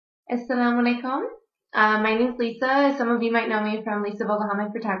Assalamu alaikum. My name is Lisa. Some of you might know me from Lisa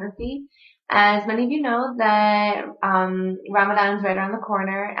Bogahame Photography. As many of you know that Ramadan is right around the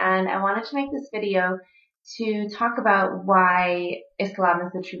corner, and I wanted to make this video to talk about why Islam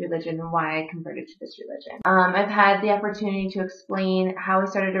is the true religion and why I converted to this religion. I've had the opportunity to explain how I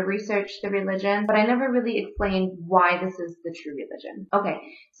started to research the religion, but I never really explained why this is the true religion. Okay,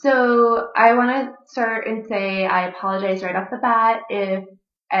 so I want to start and say I apologize right off the bat if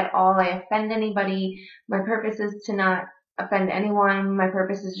at all I offend anybody. My purpose is to not offend anyone. My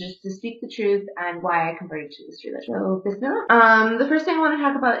purpose is just to speak the truth and why I converted to this religion. So, bismillah. The first thing I want to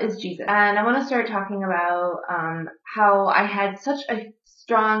talk about is Jesus. And I want to start talking about how I had such a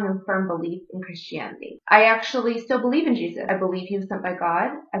strong and firm belief in Christianity. I actually still believe in Jesus. I believe he was sent by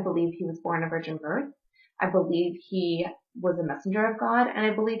God. I believe he was born a virgin birth. I believe he was a messenger of God, and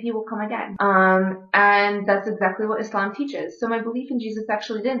I believe he will come again. And that's exactly what Islam teaches. So my belief in Jesus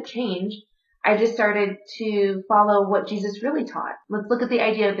actually didn't change. I just started to follow what Jesus really taught. Let's look at the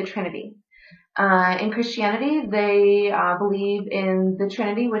idea of the Trinity. In Christianity, they believe in the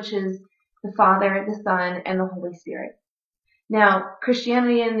Trinity, which is the Father, the Son, and the Holy Spirit. Now,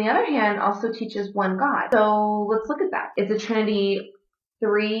 Christianity, on the other hand, also teaches one God. So let's look at that. Is the Trinity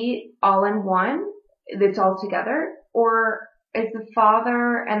three all in one? It's all together? Or is the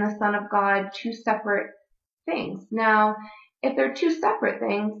Father and the Son of God two separate things? Now, if they're two separate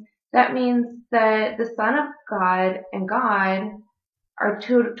things, that means that the Son of God and God are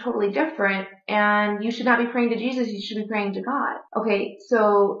two totally different, and you should not be praying to Jesus, you should be praying to God. Okay,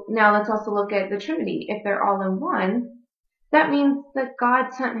 so now let's also look at the Trinity. If they're all in one, that means that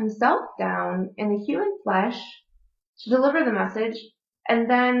God sent himself down in the human flesh to deliver the message, and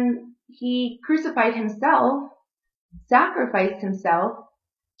then he crucified himself, sacrificed himself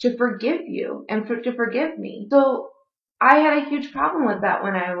to forgive you and to forgive me. So I had a huge problem with that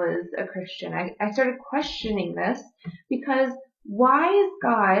when I was a Christian. I started questioning this because why is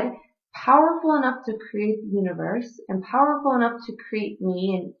God powerful enough to create the universe and powerful enough to create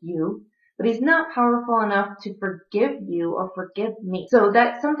me and you, but he's not powerful enough to forgive you or forgive me? So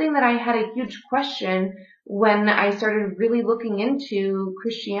that's something that I had a huge question when I started really looking into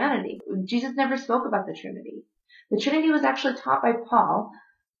Christianity. Jesus never spoke about the Trinity. The Trinity was actually taught by Paul,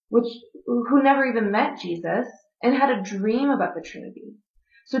 who never even met Jesus and had a dream about the Trinity.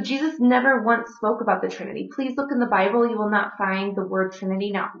 So Jesus never once spoke about the Trinity. Please look in the Bible. You will not find the word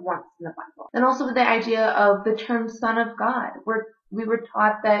Trinity not once in the Bible. And also with the idea of the term Son of God. We were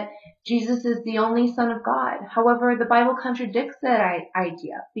taught that Jesus is the only Son of God. However, the Bible contradicts that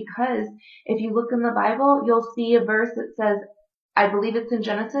idea, because if you look in the Bible, you'll see a verse that says, I believe it's in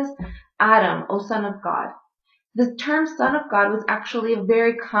Genesis, Adam, O Son of God. The term Son of God was actually a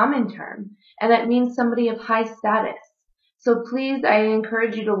very common term, and that means somebody of high status. So please, I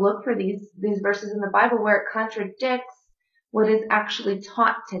encourage you to look for these verses in the Bible where it contradicts what is actually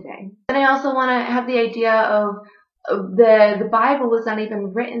taught today. And I also want to have the idea of the Bible was not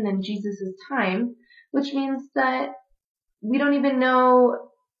even written in Jesus' time, which means that we don't even know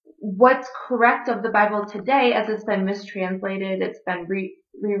what's correct of the Bible today, as it's been mistranslated, it's been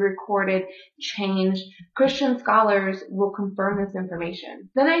re-recorded, changed. Christian scholars will confirm this information.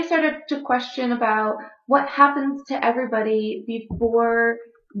 Then I started to question about what happens to everybody before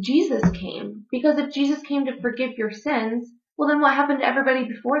Jesus came. Because if Jesus came to forgive your sins, well then what happened to everybody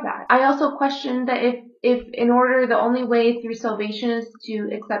before that? I also questioned that if in order the only way through salvation is to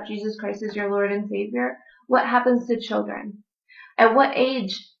accept Jesus Christ as your Lord and Savior, what happens to children? At what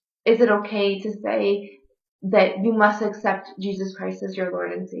age is it okay to say that you must accept Jesus Christ as your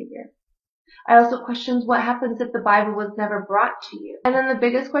Lord and Savior? I also questioned what happens if the Bible was never brought to you. And then the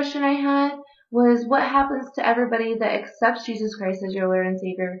biggest question I had was what happens to everybody that accepts Jesus Christ as your Lord and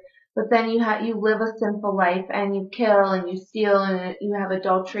Savior, but then you live a sinful life and you kill and you steal and you have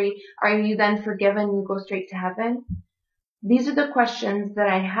adultery. Are you then forgiven and you go straight to heaven? These are the questions that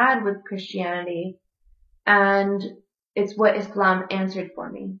I had with Christianity, and it's what Islam answered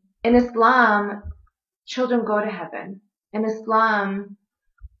for me. In Islam, children go to heaven. In Islam,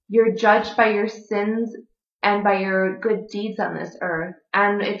 you're judged by your sins and by your good deeds on this earth,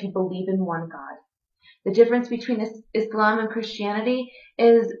 and if you believe in one God. The difference between Islam and Christianity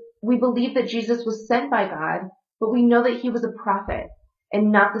is we believe that Jesus was sent by God, but we know that he was a prophet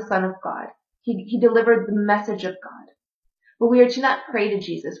and not the Son of God. He delivered the message of God. But we are to not pray to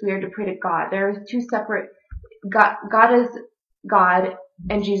Jesus. We are to pray to God. There are two separate. God is God,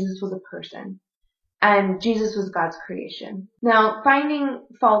 and Jesus was a person. And Jesus was God's creation. Now, finding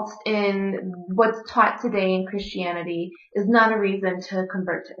faults in what's taught today in Christianity is not a reason to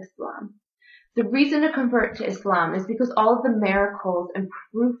convert to Islam. The reason to convert to Islam is because all of the miracles and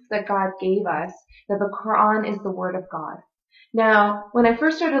proof that God gave us that the Quran is the word of God. Now, when I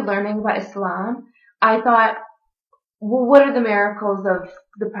first started learning about Islam, I thought, well, what are the miracles of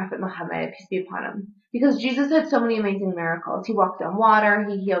the Prophet Muhammad, peace be upon him? Because Jesus had so many amazing miracles. He walked on water,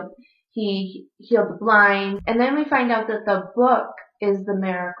 he healed the blind, and then we find out that the book is the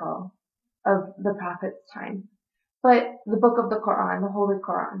miracle of the Prophet's time. But the book of the Quran, the Holy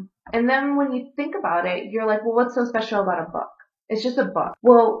Quran. And then when you think about it, you're like, well, what's so special about a book? It's just a book.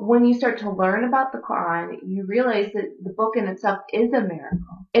 Well, when you start to learn about the Quran, you realize that the book in itself is a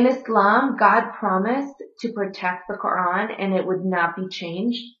miracle. In Islam, God promised to protect the Quran and it would not be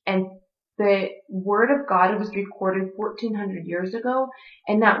changed. And the word of God was recorded 1400 years ago,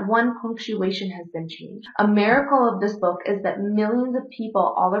 and not one punctuation has been changed. A miracle of this book is that millions of people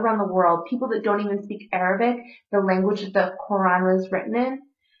all around the world, people that don't even speak Arabic, the language that the Quran was written in,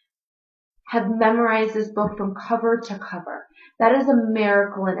 have memorized this book from cover to cover. That is a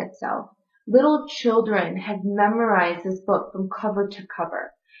miracle in itself. Little children have memorized this book from cover to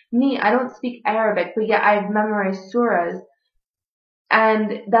cover. Me, I don't speak Arabic, but yet I've memorized surahs.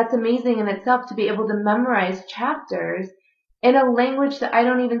 And that's amazing in itself to be able to memorize chapters in a language that I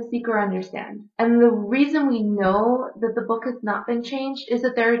don't even speak or understand. And the reason we know that the book has not been changed is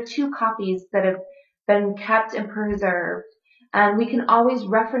that there are 2 copies that have been kept and preserved. And we can always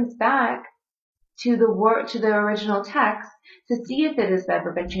reference back to the original text to see if it has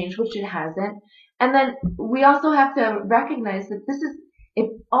ever been changed, which it hasn't. And then we also have to recognize that if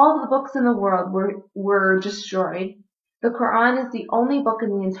all the books in the world were destroyed, the Quran is the only book in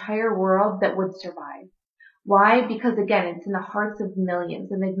the entire world that would survive. Why? Because again, it's in the hearts of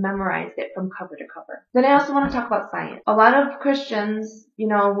millions and they've memorized it from cover to cover. Then I also want to talk about science. A lot of Christians,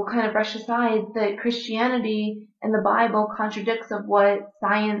 will kind of brush aside that Christianity and the Bible contradicts of what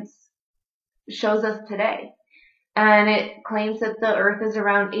science shows us today. And it claims that the earth is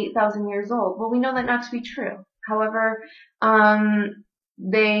around 8,000 years old. Well, we know that not to be true. However,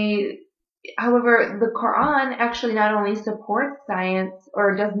 the Quran actually not only supports science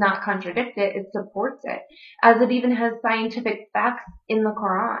or does not contradict it, it supports it, as it even has scientific facts in the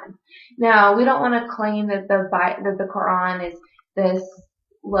Quran. Now, we don't want to claim that the Quran is this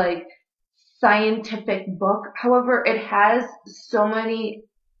scientific book. However, it has so many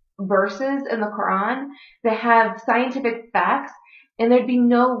verses in the Quran that have scientific facts, and there'd be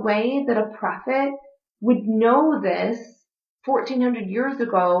no way that a prophet would know this 1400 years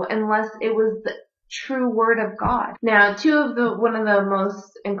ago unless it was the true word of God. Now, one of the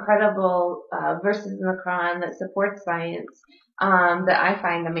most incredible verses in the Quran that supports science that I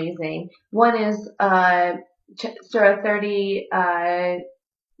find amazing. One is Surah 30,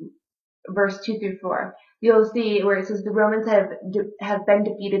 verse 2 through 4. You'll see where it says the Romans have been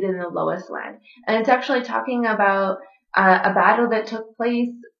defeated in the lowest land, and it's actually talking about a battle that took place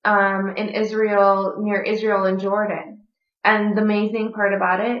in Israel, near Israel and Jordan. And the amazing part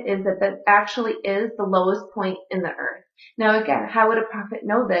about it is that that actually is the lowest point in the earth. Now again, how would a prophet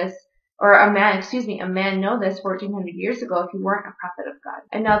know this, or a man know this 1400 years ago if he weren't a prophet of God?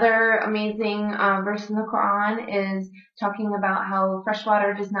 Another amazing verse in the Quran is talking about how fresh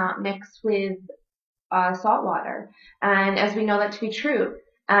water does not mix with salt water. And as we know that to be true,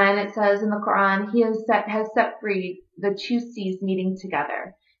 and it says in the Quran, He has set free the 2 seas meeting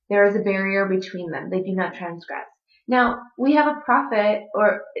together. There is a barrier between them. They do not transgress. Now, we have a prophet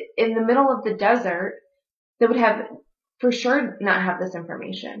or in the middle of the desert that would have for sure not have this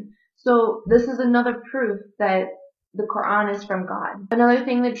information. So this is another proof that the Quran is from God. Another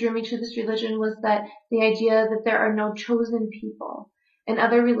thing that drew me to this religion was that the idea that there are no chosen people. In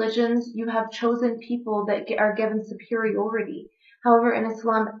other religions, you have chosen people that are given superiority. However, in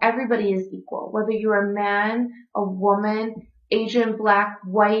Islam, everybody is equal. Whether you're a man, a woman, Asian, black,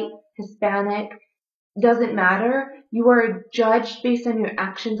 white, Hispanic, doesn't matter. You are judged based on your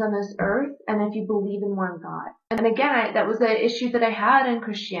actions on this earth and if you believe in one God. And again, that was an issue that I had in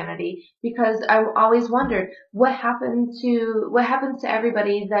Christianity, because I always wondered what happens to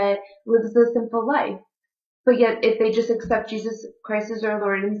everybody that lives a simple life. But yet, if they just accept Jesus Christ as their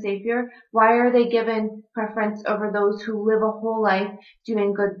Lord and Savior, why are they given preference over those who live a whole life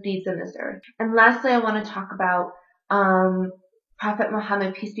doing good deeds on this earth? And lastly, I want to talk about Prophet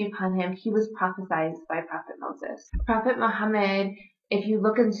Muhammad, peace be upon him. He was prophesied by Prophet Moses. Prophet Muhammad, if you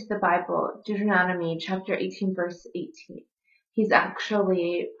look into the Bible, Deuteronomy chapter 18, verse 18, he's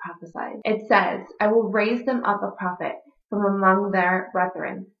actually prophesied. It says, I will raise them up a prophet from among their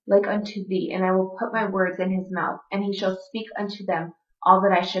brethren, like unto thee, and I will put my words in his mouth, and he shall speak unto them all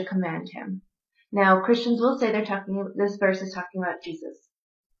that I should command him. Now, Christians will say this verse is talking about Jesus.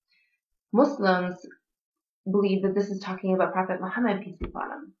 Muslims believe that this is talking about Prophet Muhammad, peace be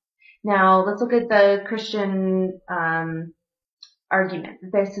upon him. Now, let's look at the Christian argument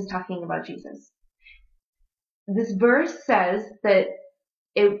that this is talking about Jesus. This verse says that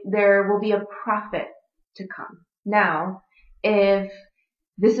there will be a prophet to come. Now, if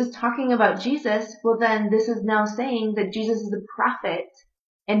this is talking about Jesus, well then this is now saying that Jesus is a prophet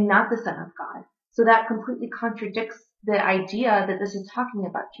and not the Son of God. So that completely contradicts the idea that this is talking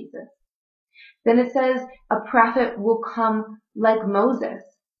about Jesus. Then it says a prophet will come like Moses.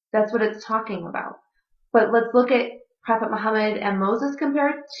 That's what it's talking about. But let's look at Prophet Muhammad and Moses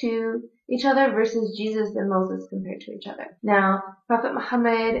compared to each other versus Jesus and Moses compared to each other. Now, Prophet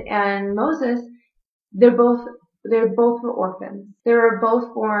Muhammad and Moses, they both were orphans. They were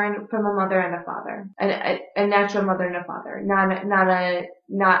both born from a mother and a father, a natural mother and a father,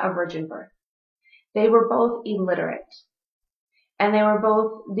 not a virgin birth. They were both illiterate, and they were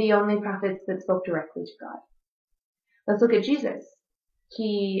both the only prophets that spoke directly to God. Let's look at Jesus.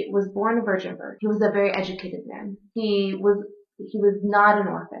 He was born a virgin birth. He was a very educated man. He was not an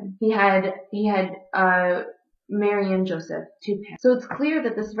orphan. He had Mary and Joseph, two parents. So it's clear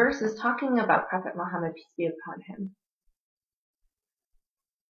that this verse is talking about Prophet Muhammad, peace be upon him.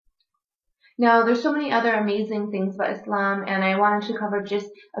 Now, there's so many other amazing things about Islam, and I wanted to cover just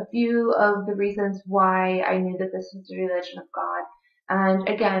a few of the reasons why I knew that this was the religion of God. And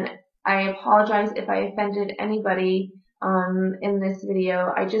again, I apologize if I offended anybody in this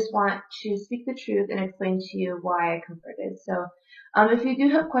video. I just want to speak the truth and explain to you why I converted. So, if you do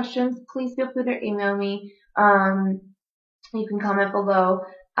have questions, please feel free to email me. You can comment below.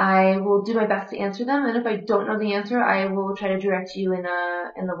 I will do my best to answer them, and if I don't know the answer, I will try to direct you in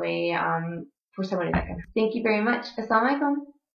the way for somebody that can. Thank you very much. Assalamu alaikum.